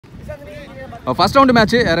First round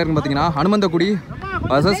match யார் இருக்குன்னு பார்த்தீங்கன்னா Anumanthagudi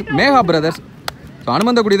versus Megha brothers. So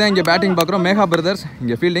Anumanthagudi தான் இங்கே பேட்டிங் பார்க்குறோம், மேகா பிரதர்ஸ்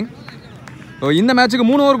இங்கே ஃபீல்டிங். ஸோ இந்த மேட்ச்சுக்கு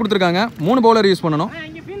 3 ஓவர் கொடுத்துருக்காங்க, 3 பவுலர் யூஸ் பண்ணணும்.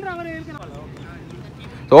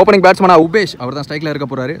 ஸோ ஓப்பனிங் பேட்ஸ்மேனா உபேஷ் அவர் தான் ஸ்ட்ரைக்கில் இருக்க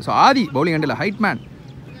போகிறாரு. ஸோ ஆதி bowling handle height man.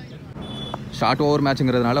 Short over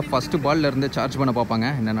மேட்சுங்கிறதுனால first பால்ல இருந்து சார்ஜ் பண்ண பார்ப்பாங்க.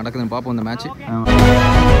 என்ன நடக்குதுன்னு பார்ப்போம் இந்த மேட்ச்.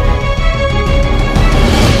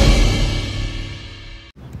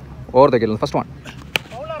 ஓவர் த கேள் ஃபர்ஸ்ட் ஒன்.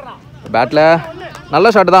 பேட்டில் நல்ல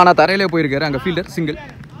ஷாட் தான், ஆனால் தரையிலே போயிருக்காரு. அங்கே ஃபீல்டர் சிங்கிள்.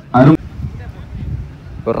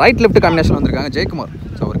 ஒரு ரைட் லெஃப்ட் காம்பினேஷன் வந்திருக்காங்க ஜெயக்குமார்.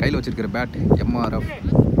 ஸோ அவர் கையில் வச்சிருக்கிற பேட் MRF,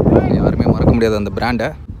 யாருமே மறக்க முடியாது அந்த பிராண்டை.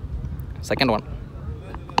 செகண்ட் ஒன்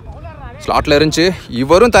ஸ்லாட்டில் இருந்துச்சு,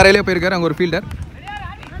 இவரும் தரையிலே போயிருக்காரு. அங்கே ஒரு fielder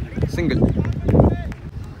single.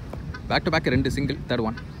 Back to back 2 single. Third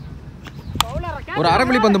one ஒரு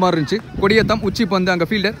அரைக்குழி பந்து மாதிரி இருந்துச்சு, கொடியத்தம் உச்சி பந்து. அங்கே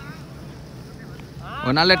ஃபீல்டர்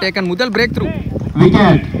ஒரு நல்ல டேக்கன், முதல் பிரேக் த்ரூ.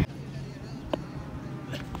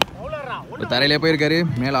 தரையிலே போயிருக்காரு,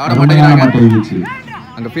 மேலே ஆட மாட்டேங்கிறாங்க.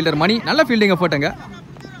 அங்கே ஃபீல்டர் மணி, நல்ல ஃபீல்டிங் எஃபர்ட். அங்கே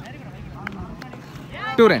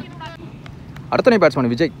 2 ரன். அடுத்த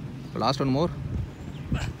batsman Vijay. Last one more.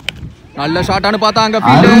 நல்ல ஷாட்டானு பார்த்தா அங்கே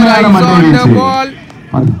ஃபீல்டர் பால்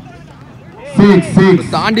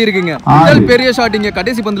தாண்டி இருக்குங்க. முதல் பெரிய ஷாட் இங்க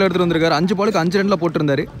கடைசி பந்துல எடுத்துட்டு வந்திருக்காரு. 5 பாலுக்கு 5 ரன்ல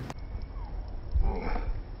போட்டிருந்தாரு.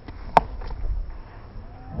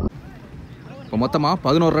 இப்போ மொத்தமா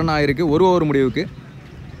 11 ரன் ஆயிருக்கு ஒரு ஓவர் முடிவுக்கு.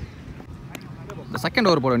 இந்த செகண்ட்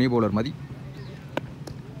ஓவர் போட நியூ பவுலர் மதி.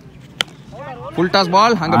 ஃபுல் டாஸ்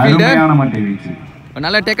பால். அங்க ஃபீல்டர்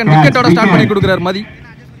நல்ல டேக்கன், விக்கெட்டோட ஸ்டார்ட் பண்ணி கொடுக்குறாரு மதி.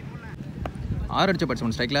 6 அடிச்ச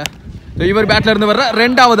பேட்ஸ்மேன் ஸ்ட்ரைக்ல. இவர் பேட்ல இருந்து வர்ற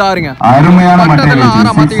ரெண்டாவது ஆறுங்க. பட்டதெல்லாம்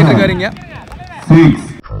 6 மாத்திக்கிட்டு இருக்காருங்க.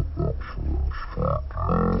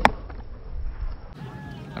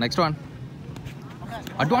 நெக்ஸ்ட் ஒன்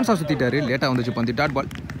அட்வான்ஸாக சுற்றிட்டாரு, லேட்டாக வந்துச்சு பந்து. Dot ball.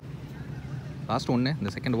 லாஸ்ட் ஒன்று இந்த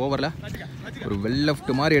செகண்ட் ஓவரில் ஒரு வெல்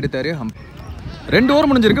லெஃப்ட் மாதிரி எடுத்தார். 2 ஓவர்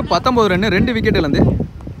முடிஞ்சிருக்கு, 19 ரன், 2 விக்கெட்டுலேருந்து.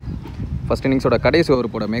 ஃபர்ஸ்ட் இன்னிங்ஸோட கடைசி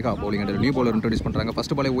ஓவர் போட Megha bowling handle new bowler introduce பண்ணுறாங்க.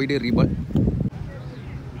 ஃபர்ஸ்ட் பாலே ஒய்டு ரீபால்.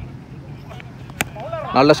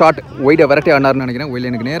 நல்ல ஷாட், ஒய்டை விரட்டி ஆடினார்னு நினைக்கிறேன். ஒய்ல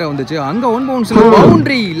எனக்கு நேராக வந்துச்சு. அங்கே 1 பவுன்ஸில்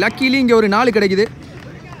பவுண்ட்ரி. லக்கிலி இங்கே ஒரு 4 கிடைக்குது.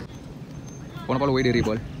 போன பால் ஒய்டு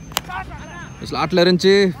ரீபால். ஸ்லாட்டில்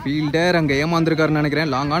இருந்துச்சு, ஃபீல்டர் அங்கே ஏமாந்துருக்காருன்னு நினைக்கிறேன்.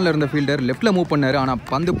 லாங் ஆனில் இருந்த ஃபீல்டர் லெஃப்ட்டில் மூவ் பண்ணார், ஆனால்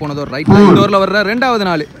பந்து போனதோ ரைட்டில். இந்த ஓவரில் வர்ற 2வது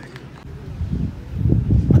 4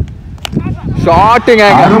 ஷாட்டுங்க.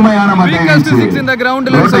 இந்த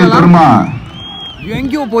கிரவுண்டில்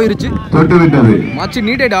எங்கேயோ போயிருச்சு. மச்சு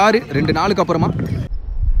நீடட் 6 2 நாளுக்கு அப்புறமா.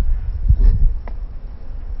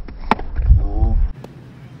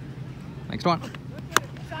 நெக்ஸ்ட் ஒன்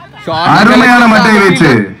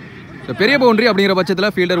பெரிய பவுண்டரி அப்படிங்கிற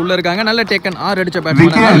பட்சத்தில் ஃபீல்டர் உள்ள இருக்காங்க. நல்ல டேக்கன், 6 அடிச்ச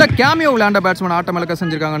பேட்ஸ்மேன், நல்ல கேமியோ விளையாண்ட பேட்ஸ்மேன் ஆட்டம் இழக்க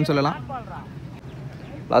செஞ்சிருக்காங்கன்னு சொல்லலாம்.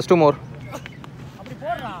 லாஸ்ட் 2 மோர்.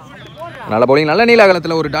 நல்ல பவுலிங், நல்ல நீல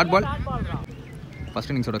அகலத்தில் ஒரு டாட் பால்.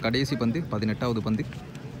 ஃபர்ஸ்ட் இன்னிங்ஸோட கடைசி பந்து, 18வது பந்து.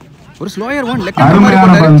 ஒரு ஸ்லோயர் ஒன் லெக் மாதிரி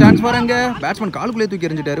போட்டாரு. சான்ஸ் வராங்க, பேட்ஸ்மேன் காலுக்குள்ளே தூக்கி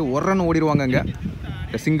எறிஞ்சிட்டாரு. 1 ரன் ஓடிடுவாங்க அங்கே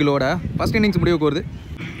சிங்கிளோட. ஃபர்ஸ்ட் இன்னிங்ஸ் முடிவுக்கு வருது.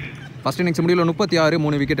 ஃபர்ஸ்ட் இன்னிங்ஸ் முடிவில் 36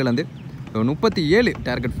 3 விக்கெட்லேருந்து 37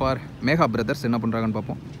 டார்கெட் ஃபார் மேகா பிரதர்ஸ். என்ன பண்ணுறாங்கன்னு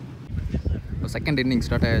பார்ப்போம். செகண்ட் இன்னிங்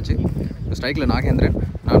ஸ்டார்ட் ஆயாச்சு. ஸ்ட்ரைக்கில் நாகேந்திரன்,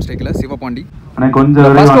 நான் ஸ்ட்ரைக்கில் சிவபாண்டி.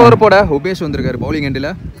 ஃபர்ஸ்ட் ஓவர் போட உபேஷ் வந்திருக்காரு பவுலிங் எண்டில்.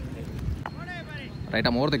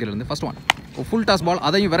 ரைட்டாக ஓவர் த கீழேருந்து ஃபர்ஸ்ட் ஒன் ஃபுல் டாஸ் பால்.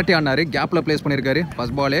 அதையும் விரட்டி ஆடினாரு, கேப்பில் பிளேஸ் பண்ணியிருக்காரு.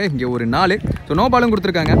 ஃபர்ஸ்ட் பாலே இங்கே ஒரு 4. ஸோ நோ பாலும்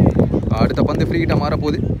கொடுத்துருக்காங்க. அடுத்த பந்து ஃப்ரீ ஹிட்டாக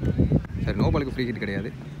மாறப்போகுது. சரி, நோ பாலுக்கு ஃப்ரீ ஹிட் கிடையாது.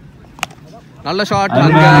 நல்ல ஷாட்,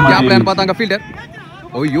 அங்கே கேப்லன்னு பார்த்தாங்க ஃபீல்டர்.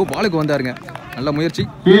 ஓய்யோ பாலுக்கு வந்தாருங்க. நல்ல முயற்சி.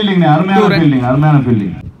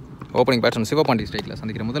 ஓப்பனிங் பேட்ஸ்மேன் சிவபாண்டி ஸ்ட்ரைக்கில்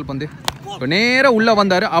சந்திக்கிற முதல் பந்து நேராக உள்ளே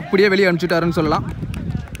வந்தார், அப்படியே வெளியே அனுப்பிச்சுட்டாருன்னு சொல்லலாம்.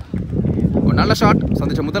 ஒரு நல்ல ஷாட்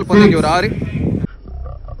சந்திச்ச முதல் பந்து. இங்கே ஒரு 6.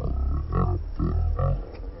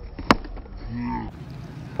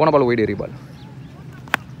 போன பால் ஒய்டு ரீபால்.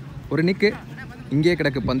 ஒரு நிக்கு, இங்கே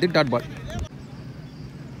கிடக்கு பந்து. Dot ball.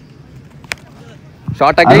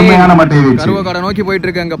 ஷார்ட் கருவக்காடை நோக்கி போயிட்டு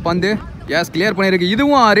இருக்கு அங்கே பந்து. எஸ், கிளியர் பண்ணியிருக்கு.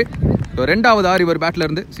 இதுவும் 6. 2வது 6 இவர் பேட்ல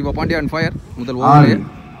இருந்து. சிவபாண்டி ஆன் ஃபயர் முதல் ஓவர்.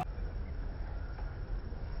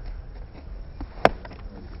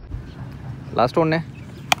 லாஸ்ட் ஒன்று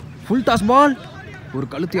ஃபுல் டாஸ் பால். ஒரு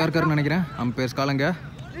கழுத்து யாருக்காருன்னு நினைக்கிறேன். அம்பேர்ஸ் காலங்க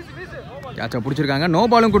கேட்சா பிடிச்சிருக்காங்க. நோ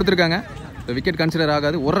பாலும் கொடுத்துருக்காங்க. விக்கெட் கன்சிடர்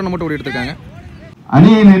ஆகாது. 1 ரன் மட்டும் ஓடி எடுத்திருக்காங்க.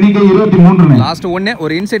 லாஸ்ட் ஒன்று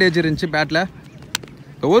ஒரு இன்சைட் ஏஜ் இருந்துச்சு பேட்டில்.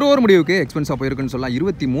 ஒரு ஓவர் முடிவுக்கு எக்ஸ்பென்ஸாக போயிருக்குன்னு சொல்லலாம்.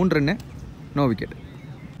 23 ரன்னு, நோ விக்கெட்.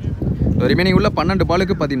 ரிமைனிங் உள்ள 12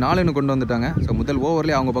 பாலுக்கு 14 கொண்டு வந்துட்டாங்க. ஸோ முதல்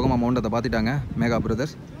ஓவர்லேயே அவங்க பக்கம் அமௌண்ட்டை பார்த்துட்டாங்க மேகா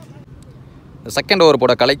பிரதர்ஸ். செகண்ட் ஓவர்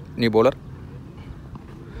போட கலை நியூ பவுலர்.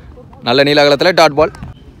 நல்ல நீலாகலத்தில் டாட் பால்.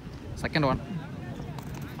 செகண்ட் ஒன்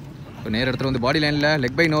நேர் இடத்துல வந்து பாடி லைனில்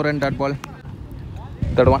leg by no run dot ball.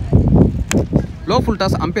 Third one. Low full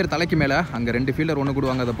toss, umpire தலைக்கு மேலே. அங்கே 2 ஃபீல்டர் ஒன்று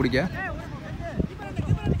கூடுவாங்க அதை பிடிக்க.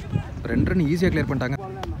 2 ரன் ஈஸியாக கிளியர் பண்ணிட்டாங்க.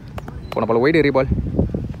 போன பால் ஒயிட் எரி பால்.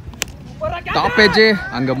 Top age.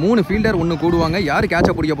 அங்கே 3 ஃபீல்டர் ஒன்று கூடுவாங்க. யார்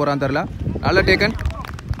கேட்சை பிடிக்க போகிறான்னு தெரில. நல்ல டேக்கன்,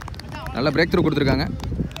 நல்ல பிரேக் த்ரூ கொடுத்துருக்காங்க.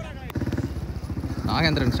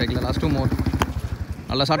 நாகேந்திரன் ஸ்ட்ரைக்கில். லாஸ்ட் 2 மோர்.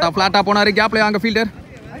 நல்ல ஷார்ட்டாக ஃப்ளாட்டாக போனார். கேப்லேயே அங்கே ஃபீல்டர்.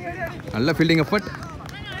 நல்ல ஃபீல்டிங் எஃபர்ட்.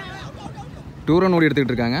 2 ரன் ஓடி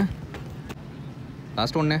எடுத்துக்கிட்டு இருக்காங்க.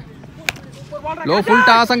 லாஸ்ட் 1. Low full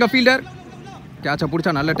toss. அங்கே ஃபீல்டர் கேட்சை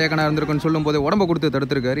பிடிச்சா நல்ல டேக்கனாக இருந்திருக்குன்னு சொல்லும் போது உடம்பை கொடுத்து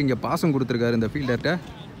தடுத்துருக்காரு. இங்கே பாஸும் கொடுத்துருக்காரு இந்த ஃபீல்டர்கிட்ட.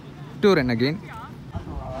 2 ரன் அகெயின்.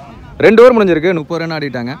 2 ஓவர் முடிஞ்சிருக்கு. 30 ரன்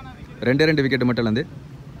ஆடிட்டாங்க. 2 விக்கெட் மட்டும் இருந்து.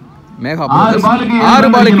 மேகா 6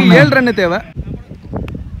 பாலுக்கு 7 ரன் தேவை.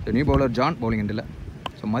 நியூ பவுலர் ஜான் பவுலிங் எண்டில்.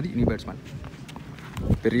 ஸோ மதி நியூ பேட்ஸ்மேன்.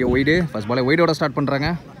 பெரிய ஒய்டு. ஃபர்ஸ்ட் பாலை ஒய்டோட ஸ்டார்ட் பண்ணுறாங்க.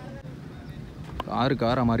 6க்கு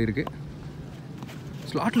 6 மாதிரி இருக்குது.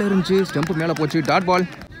 ஸ்லாட்டில் இருந்துச்சு. ஸ்டெம்பு மேலே போச்சு. Dot ball.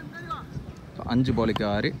 5 பாலுக்கு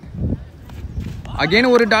 6. அகெயின்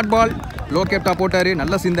ஒரு டாட் பால். லோ கேப்டா போட்டார்.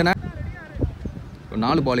 நல்ல சிந்தனை.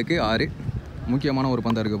 4 பாலுக்கு 6. முக்கியமான ஒரு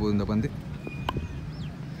பந்தாக இருக்க போகுது இந்த பந்து.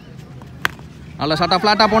 நல்லா ஷார்ட்டாக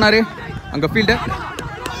ஃப்ளாட்டாக போனார். அங்கே ஃபீல்டர்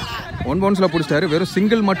 1 பவுன்ஸில் பிடிச்சிட்டாரு. வெறும்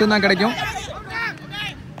சிங்கிள் மட்டும்தான் கிடைக்கும்.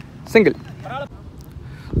 சிங்கிள்.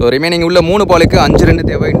 ஸோ ரிமைனிங் உள்ள 3 பாலுக்கு 5 ரன்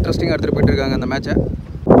தேவை. இன்ட்ரெஸ்டிங்காக எடுத்துகிட்டு போயிட்டு இருக்காங்க அந்த மேட்சை.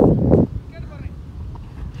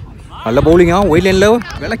 நல்ல பவுலிங்காக ஒயிட் லைனில்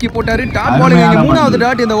விலக்கி போட்டார். டாட் பாலுங்க. இங்கே 3வது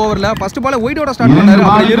டாட் இந்த ஓவரில். ஃபர்ஸ்ட் பாலை ஒயிட்டோட ஸ்டார்ட் பண்ணார்.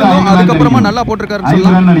 அப்படி இருந்தும் அதுக்கப்புறமா நல்லா போட்டிருக்காருன்னு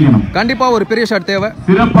சொல்லலாம். கண்டிப்பாக ஒரு பெரிய ஷாட் தேவை.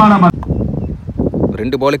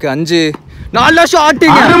 2 பாலுக்கு 5. நல்ல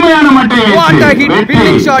ஷாட்டுங்க.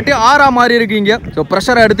 ஷாட் 6 மாதிரி இருக்கீங்க. ஸோ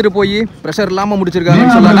ப்ரெஷரை எடுத்துகிட்டு போய் ப்ரெஷர் இல்லாமல்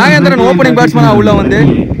முடிச்சிருக்காங்கன்னு சொல்லலாம். நாகேந்திரன் ஓப்பனிங் பேட்ஸ்மேனாக உள்ள வந்து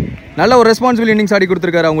நல்ல ஒரு ரெஸ்பான்சிபிள் இன்னிங்ஸ் ஆடி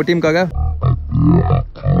கொடுத்துருக்காரு அவங்க டீமுக்காக.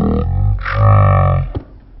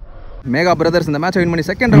 மேகா பிரதர்ஸ் இந்த மேட்சை வின் பண்ணி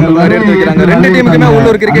செகண்ட் ரவுண்ட் எடுத்து வைக்கிறாங்க. 2 டீமுக்குமே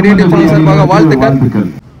உள்ளூர் கிரிக்கெட் இந்தியன் சார்பாக வாழ்த்துக்கள்.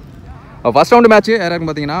 ஃபர்ஸ்ட் ரவுண்ட் மேட்ச் யாராருன்னு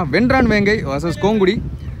பார்த்தீங்கன்னா வெண்ட்ரான் வேங்கை வர்சஸ் கோங்குடி.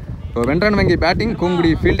 வெண்ட்ரான் வேங்கை பேட்டிங்,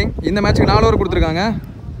 கோங்குடி ஃபீல்டிங். இந்த மேட்ச்சுக்கு 4 ஓவர் கொடுத்துருக்காங்க.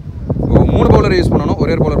 3 பவுலர் யூஸ் பண்ணணும்.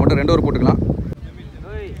 ஒரே பவுலர் மட்டும் 2 ஓவர் போட்டுக்கலாம்.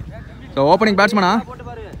 ஸோ ஓப்பனிங் பேட்ஸ்மேனா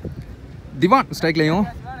திவான் ஸ்ட்ரைக்லையும்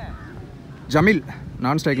ஜமீல்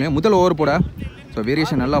நான் ஸ்ட்ரைக்லையும் முதல் ஓவர் போட. ஸோ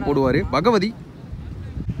வேரியேஷன் நல்லா போடுவார். பகவதி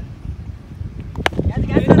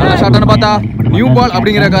நல்லா ஷாட்டானு பார்த்தா நியூ பால்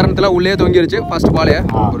அப்படிங்கிற காரணத்தில் உள்ளே தொங்கிருச்சு. ஃபர்ஸ்ட் பாலே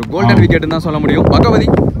ஒரு கோல்டன் விக்கெட்டுன்னு தான் சொல்ல முடியும். பகவதி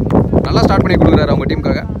நல்லா ஸ்டார்ட் பண்ணி கொடுக்குறாரு அவங்க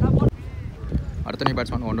டீமுக்காக. அடுத்த new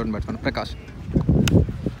batsman 1 run batsman Prakash.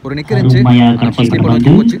 ஒரு நிக்க இருந்துச்சு. ஆனால் ஃபர்ஸ்ட் இப்போ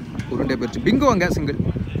நோக்கி போச்சு. உருண்டே போயிடுச்சு. பிங்கோ அங்கே single.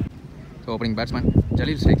 So opening batsman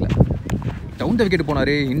Jaleel ஸ்ட்ரைக்கில். டவுன் த விக்கெட்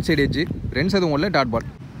போனார். Inside edge. ரன்ஸ் எதுவும் இல்லை. Dot ball.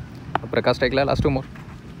 பிரகாஷ் ஸ்ட்ரைக்கில். லாஸ்ட் 2 மோர்.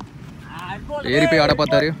 ஏறி போய் ஆட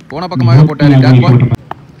பார்த்தாரு. போன பக்கமாக போட்டார். Dot ball.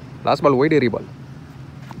 Last ball white ஏரி பால்.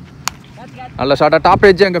 நல்ல ஷார்ட்டாக டாப்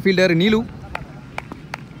ஏஜ். அங்கே ஃபீல்டர் நீலு.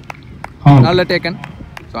 நல்ல taken.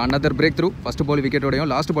 So another break through. First ball விக்கெட்டோடையும்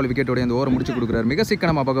last ball விக்கெட்டோடையும் அந்த ஓவர் முடிச்சு கொடுக்குறாரு. மிக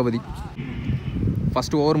சிக்கனமாக பகவதி.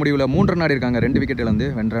 ஃபர்ஸ்ட் ஓவர் முடிவில் 3 ரன் ஆடி இருக்காங்க. 2 விக்கெட் இழந்து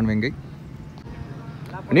வெண்ட்ரான் வெங்கை.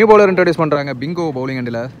 நியூ பவுலர் இன்ட்ரோடியூஸ் பண்ணுறாங்க. பிங்கோ பவுலிங்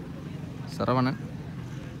எண்டில். சரவணன்.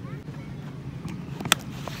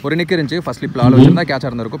 ஒரு நிக்க இருந்துச்சு. ஃபர்ஸ்ட் ஸ்லிப்பில் ஆள் வச்சிருந்தா கேட்சாக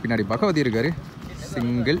இருந்திருக்கும். பின்னாடி பகவதி இருக்காரு.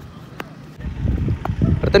 சிங்கிள்.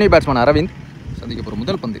 அடுத்த நியூ பேட்ஸ்மேன் அரவிந்த் சந்திக்க போகிற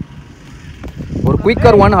முதல் பந்து. ஒரு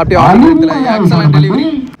குயிக்கர் 1 அப்படியே ஆடிக்கிறதுல excellent delivery.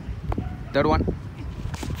 Third one.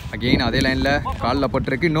 Again அதே லைனில் காலில்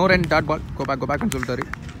பட்டிருக்கு. No run. Dot ball. கோபேக்னு சொல்லிட்டாரு.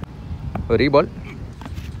 ஒரு ரீபால்.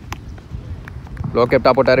 லோ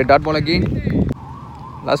கேப்டா போட்டார். Dot ball again.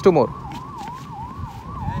 லாஸ்ட் 2 மோர்.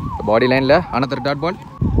 பாடி லைனில் அனதர் டாட் பால்.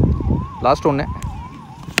 லாஸ்ட் 1.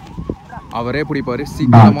 அவரே பிடிப்பாரு.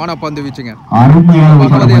 சீக்கிரமான பந்து வீச்சுங்க.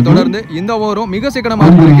 பகவதியை தொடர்ந்து இந்த ஓவரும் மிக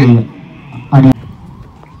சீக்கிரமாக இருக்கு.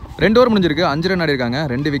 2 ஓவர் முடிஞ்சிருக்கு. 5 ரன் ஆடி இருக்காங்க.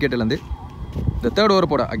 2 விக்கெட்லேருந்து. இந்த தேர்ட்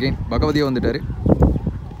ஓவர் போட அகெயின் பகவதியை வந்துட்டார்.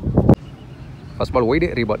 First ball wide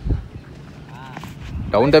ரீபால்.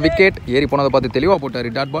 Down the wicket. ஏறி போனதை பார்த்து தெளிவாக போட்டார்.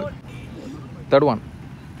 Dot ball. Third one.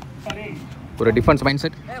 ஒரு டிஃபென்ஸ் மைண்ட்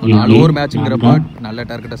செட். 4 ஓவர் மேட்சுங்கிறப்ப நல்ல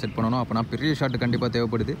டார்கெட்டை செட் பண்ணணும். அப்போனா பெரிய ஷாட் கண்டிப்பாக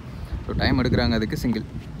தேவைப்படுது. ஸோ டைம் எடுக்கிறாங்க அதுக்கு. சிங்கிள்.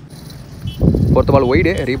 Fourth ball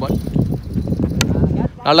wide ரீபால்.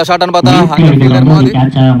 நல்ல ஷாட்டானு பார்த்தா அங்கே ஃபீல்டர் மாதிரி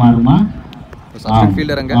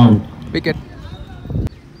ஃபீல்டர் அங்கே விக்கெட்.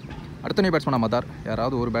 அடுத்த நியூ பேட்ஸ்மேன் மதார்.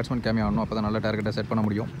 யாராவது ஒரு பேட்ஸ்மேன் கேமி ஆகணும். அப்போ தான் நல்ல டார்கெட்டை செட் பண்ண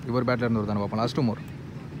முடியும். இவர் பேட்டில் இருந்து ஒரு தானே பார்ப்போம். லாஸ்ட் 2 மோர்.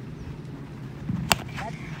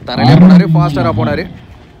 தரையிலே போனார். ஃபாஸ்டராக போனார்.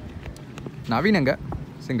 நவீன் அங்கே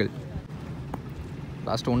சிங்கிள்.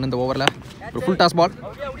 லாஸ்ட் 1 இந்த ஓவரில் ஒரு ஃபுல் டாஸ் பால்.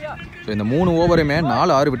 ஸோ இந்த 3 ஓவருமே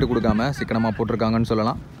 4-6 விட்டு கொடுக்காம சிக்கனமாக போட்டிருக்காங்கன்னு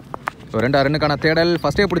சொல்லலாம். ஸோ 2 ரன்னுக்கான தேடல்.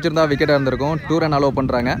 ஃபஸ்ட்டே பிடிச்சிருந்தா விக்கெட்டாக இருந்திருக்கும். 2 ரன் அலோவ்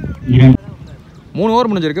பண்ணுறாங்க. 3 ஓவர்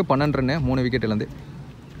முடிஞ்சிருக்கு. 12 ரன்னு 3 விக்கெட் இழந்து.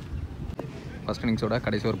 ஃபர்ஸ்ட் இன்னிங்ஸோட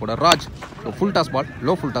கடைசி ஓவர் போட ராஜ். ஃபுல் டாஸ் பால்,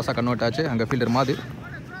 லோ ஃபுல் டாஸாக கன்வெர்ட் ஆச்சு. அங்கே ஃபீல்டர் மாது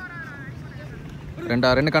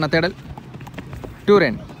 2 ரன்னுக்கான தேடல். 2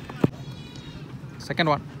 ரன்.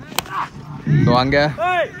 Second one. ஸோ அங்கே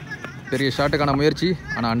பெரிய ஷாட்டுக்கான முயற்சி,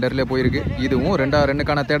 ஆனால் அண்டர்லேயே போயிருக்கு. இதுவும் 2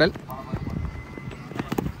 ரன்னுக்கான தேடல்.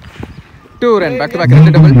 2 run. Back to back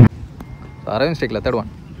 2 double. Aravind ஸ்ட்ரைக்கில் third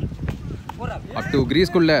one. Up to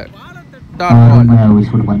கிரீஸ்குள்ள dot ball.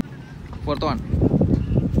 Fourth one.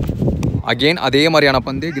 Again அதே மாதிரியான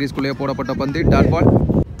பந்து, கிரீஸ்குள்ளே போடப்பட்ட பந்து, டாட் பால்.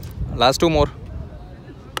 லாஸ்ட் 2 மோர்.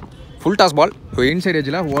 ஃபுல் டாஸ் பால். இன்சைட்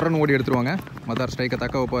ஏஜில் 1 ரன் ஓடி எடுத்துருவாங்க. மதார் ஸ்ட்ரைக்கை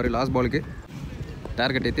தக்க வைப்பார். லாஸ்ட் பாலுக்கு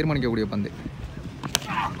டார்கெட்டை தீர்மானிக்கக்கூடிய பந்து.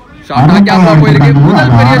 ஷாட் கேப்ல போயிருக்கு.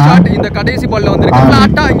 முதல் பெரிய ஷாட் இந்த கடைசி பால்ல வந்திருக்கு.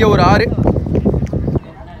 ஃபிளாட்டா இங்க ஒரு 6.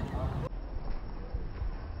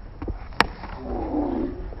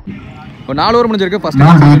 ஒரு 4 ஓவர் முடிஞ்சிருக்கு. ஃபர்ஸ்ட்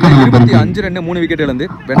 25 ரன் 3 விக்கெட் இழந்து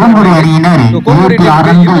கோங்குடி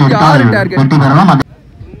 26 டார்கெட்.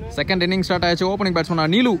 செகண்ட் இன்னிங் ஸ்டார்ட் ஆயிடுச்சு. ஓப்பனிங்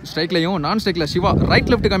பேட்ஸ்மேன் நீலு ஸ்ட்ரைக்லையும், நான் ஸ்ட்ரைக்ல சிவா ரைட்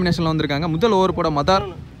லெஃப்ட் காம்பினேஷன்ல வந்திருக்காங்க. முதல் ஓவர் போட மதார்.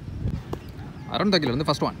 அருண்தகில இருந்து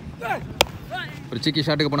ஃபர்ஸ்ட் ஒன். ஒரு சிக்கி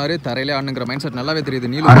ஷாட்டுக்கு போனாரு. தரையிலே ஆடுங்கிற மைண்ட் செட் நல்லாவே தெரியுது.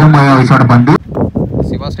 Neelu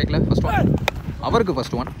Siva ஸ்ட்ரைக்ல first one. அவருக்கு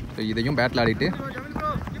ஃபர்ஸ்ட் ஒன். இதையும் பேட்டில் ஆடிட்டு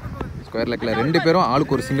ஸ்கொயர் லெக்கில் 2 பேரும்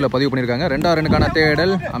ஆளுக்கு ஒரு சிங்கிளை பதிவு பண்ணியிருக்காங்க. 2 ரன்னுக்கான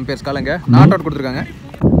தேடல். அம்பேர்ஸ் காலங்க நாட் அவுட் கொடுத்துருக்காங்க.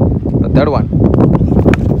 Third one.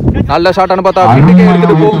 நல்ல ஷாட் பார்த்தா வீட்டுக்கே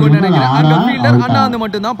எடுத்துட்டு போகும்னு நினைக்கிறேன். அந்த ஃபீல்டர் அண்ணாந்து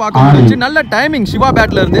மட்டும் தான் பார்க்க முடிஞ்சு. நல்ல டைமிங் சிவா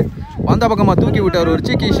பேட்ல இருந்து வந்த பக்கமா தூக்கி விட்டார். ஒரு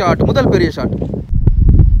சிக்கி ஷாட், முதல் பெரிய ஷாட்.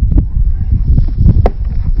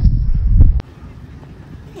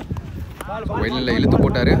 வெயிலில் இழுத்து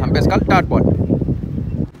போட்டாரு. அம்பேர்ஸ் கால் dot ball.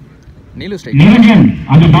 Neelu strike.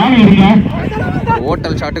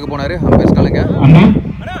 Hotel ஷாட்டுக்கு போனாரு. அம்பேர்ஸ் காலுங்க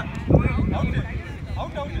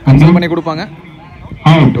கன்சல் பண்ணி கொடுப்பாங்க.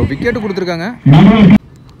 விக்கெட் கொடுத்துருக்காங்க.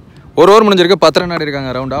 ஒரு ஓவர் முடிஞ்சிருக்கு. 10 ரன் ஆடி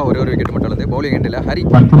இருக்காங்க ரவுண்டா. ஒரே ஒரு விக்கெட் மட்டும் இருந்து. பவுலிங் எண்டில் Hari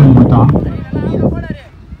left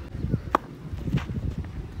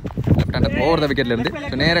hander over the விக்கெட்ல இருந்து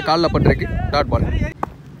நேர காலில் பட்டிருக்கு. Dot ball.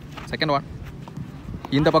 Second one.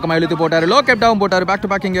 இந்த பக்கமா இழுத்து போட்டாரு. லோ கேப்டாவும் போட்டாரு. பேக்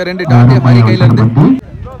டு பேக் இங்க 2 டாட் ஹரி கையில இருந்து.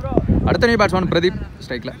 அடுத்த நியூ பேட்ஸ்மேன் பிரதீப்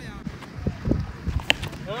ஸ்ட்ரைக்ல.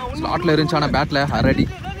 ஸ்லாட்ல இருந்துச்சு, ஆனா பேட்ல அரடி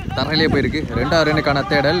தரையிலே போயிருக்கு. 2 ரன்னுக்கான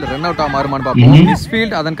தேடல். ரன் அவுட்டா மாறுமான்னு பார்ப்போம். மிஸ்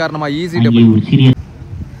ஃபீல்ட், அதன் காரணமா easy double.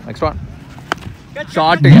 Next one.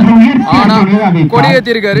 Shot, ஆனா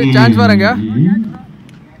கொடியேத்தி இருக்காரு. சான்ஸ் வரங்க.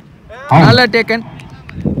 நல்ல டேக்கன்.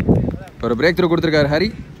 ஒரு பிரேக் த்ரூ கொடுத்திருக்காரு ஹரி.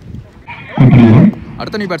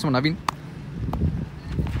 அடுத்த நியூ பேட்ஸ்மேன் நவீன்.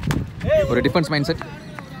 ஒரு டிஃபென்ஸ் மைண்ட் செட்.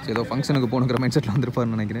 ஏதோ ஃபங்க்ஷனுக்கு போகணுங்கிற மைண்ட் செட்டில்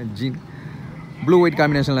வந்திருப்பாருன்னு நினைக்கிறேன். ஜீன் ப்ளூ ஒயிட்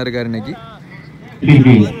காம்பினேஷனில் இருக்காரு இன்னைக்கு.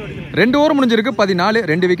 2 ஓவர் முடிஞ்சிருக்கு. 14,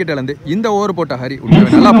 2 விக்கெட் இழந்து. இந்த ஓவர் போட்ட ஹரி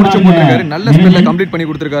நல்லா பிடிச்சி போட்டிருக்காரு. நல்ல ஸ்பெல்ல கம்ப்ளீட் பண்ணி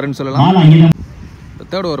கொடுத்துருக்காருன்னு சொல்லலாம்.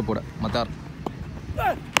 தேர்ட் ஓவர் போட மத்தார்.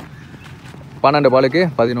 12 பாலுக்கு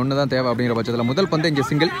 11 தான் தேவை அப்படிங்கிற பட்சத்தில் முதல் பந்து இங்கே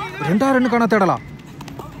சிங்கிள். 2 ரன்னுக்கான தேடலாம்.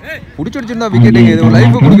 பிடிச்சிருந்தா விக்கெட். இது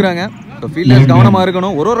லைஃப் கொடுக்குறாங்க. ஃபீல்டர்ஸ் கவனமாக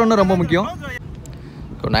இருக்கணும். ஒரு ரன்னு ரொம்ப முக்கியம்.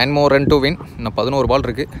 9 more run to win. இன்னும் 11 பால்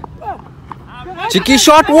இருக்கு. சிக்கி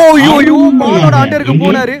ஷாட். ஓ யோ யோ பாலோட அண்டருக்கு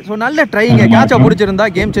போனாரு. ஸோ நல்ல ட்ரைங்க. கேட்சா பிடிச்சிருந்தா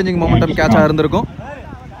கேம் சேஞ்சிங் மொமெண்டம் கேட்சா இருந்திருக்கும்.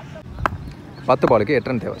 10 பாலுக்கு 8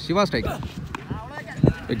 ரன் தேவை. சிவா ஸ்ட்ரைக்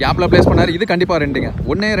கேப்ல பிளேஸ் பண்ணாரு. இது கண்டிப்பா 2ங்க.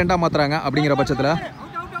 1-2 மாத்துறாங்க அப்படிங்கிற பட்சத்தில்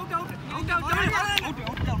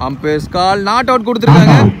அம்பேர்ஸ் கால் நாட் அவுட்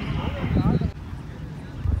கொடுத்துருக்காங்க.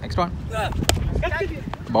 Next one.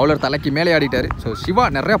 பவுலர் தலைக்கு மேலே ஆடிட்டாரு. ஸோ சிவா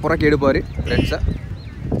நிறைய புறக்கி எடுப்பாரு. ரெட்ஸை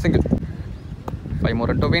single. 5 more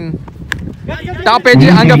run to win. Top age.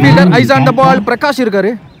 அங்க ஃபீல்டர் ஐஸ் ஆன் தி பால். பிரகாஷ்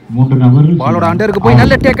இருக்காரு. பாலோட அண்டருக்கு போய்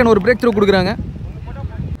நல்ல டேக்கன். ஒரு பிரேக் த்ரூ கொடுக்குறாங்க.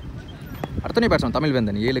 அடுத்த பேட்ஸ்மேன் தமிழ்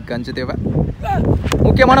வேந்தன். 7க்கு 5 தேவை.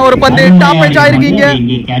 முக்கியமான ஒரு பந்து. Top age ஆயிருக்கீங்க.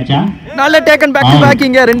 நல்ல டேக்கன். பேக் டு பேக்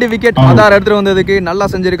இங்க 2 விக்கெட். மதார் எடுத்துட்டு வந்ததுக்கு நல்லா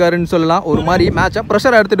செஞ்சிருக்காருன்னு சொல்லலாம். ஒரு மாதிரி மேட்சை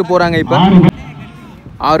ப்ரெஷர் எடுத்துட்டு போறாங்க. இப்போ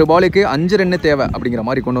 6 பாலுக்கு 5 ரன்னு தேவை அப்படிங்கிற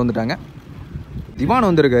மாதிரி கொண்டு வந்துட்டாங்க. திவான்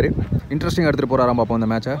வந்திருக்காரு. இன்ட்ரெஸ்டிங் எடுத்துகிட்டு போகிறாராம் பார்ப்போம் இந்த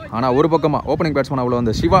மேட்சை. ஆனால் ஒரு பக்கமாக ஓப்பனிங் பேட்ஸ்மேன் அவ்வளோ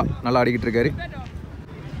வந்து சிவா நல்லா ஆடிக்கிட்டு இருக்காரு.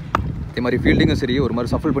 இதே மாதிரி ஃபீல்டிங்கும் சரி ஒரு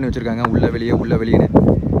மாதிரி சஃபிள் பண்ணி வச்சுருக்காங்க. உள்ள வெளியேன்னு.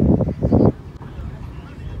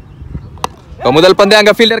 இப்போ முதல் பந்து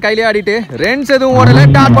அங்கே ஃபீல்டர் கையிலே ஆடிட்டு ரன்ஸ் எதுவும் ஓடலை.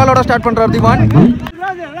 டாட் பாலோட ஸ்டார்ட் பண்ணுறார் திவான்.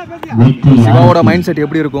 சிவாவோட மைண்ட் செட்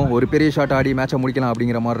எப்படி இருக்கும்? ஒரு பெரிய ஷாட் ஆடி மேட்சை முடிக்கலாம்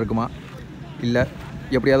அப்படிங்கிற மாதிரி இருக்குமா, இல்லை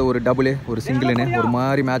எப்படியாவது ஒரு டபுளு ஒரு சிங்கிள்னு ஒரு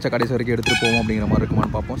மாதிரி மேட்சை கடைசி வரைக்கும் எடுத்துகிட்டு போவோம் அப்படிங்கிற மாதிரி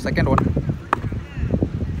இருக்குமான்னு பார்ப்போம். Second one.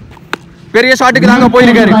 பெரிய ஷாட்டுக்கு தாங்க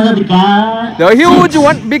போயிருக்காரு. The huge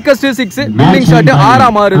one, biggest 6 winning shot 6ஆ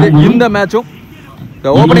மாறுது இந்த மேட்சும்.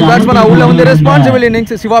 ஓப்பனிங் பேட்ஸ்மேன் உள்ள வந்து ரெஸ்பான்சிபிள்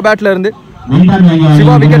இன்னிங்ஸ் சிவா பேட்ல இருந்து.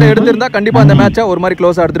 சிவா விக்கெட்டை எடுத்திருந்தா கண்டிப்பா இந்த மேட்சை ஒரு மாதிரி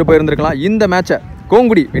க்ளோஸா எடுத்துட்டு போயிருந்திருக்கலாம். இந்த மேட்சை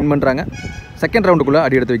கோங்குடி வின் பண்றாங்க. செகண்ட் ரவுண்டுக்குள்ள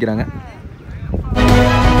அடி எடுத்து வைக்கிறாங்க.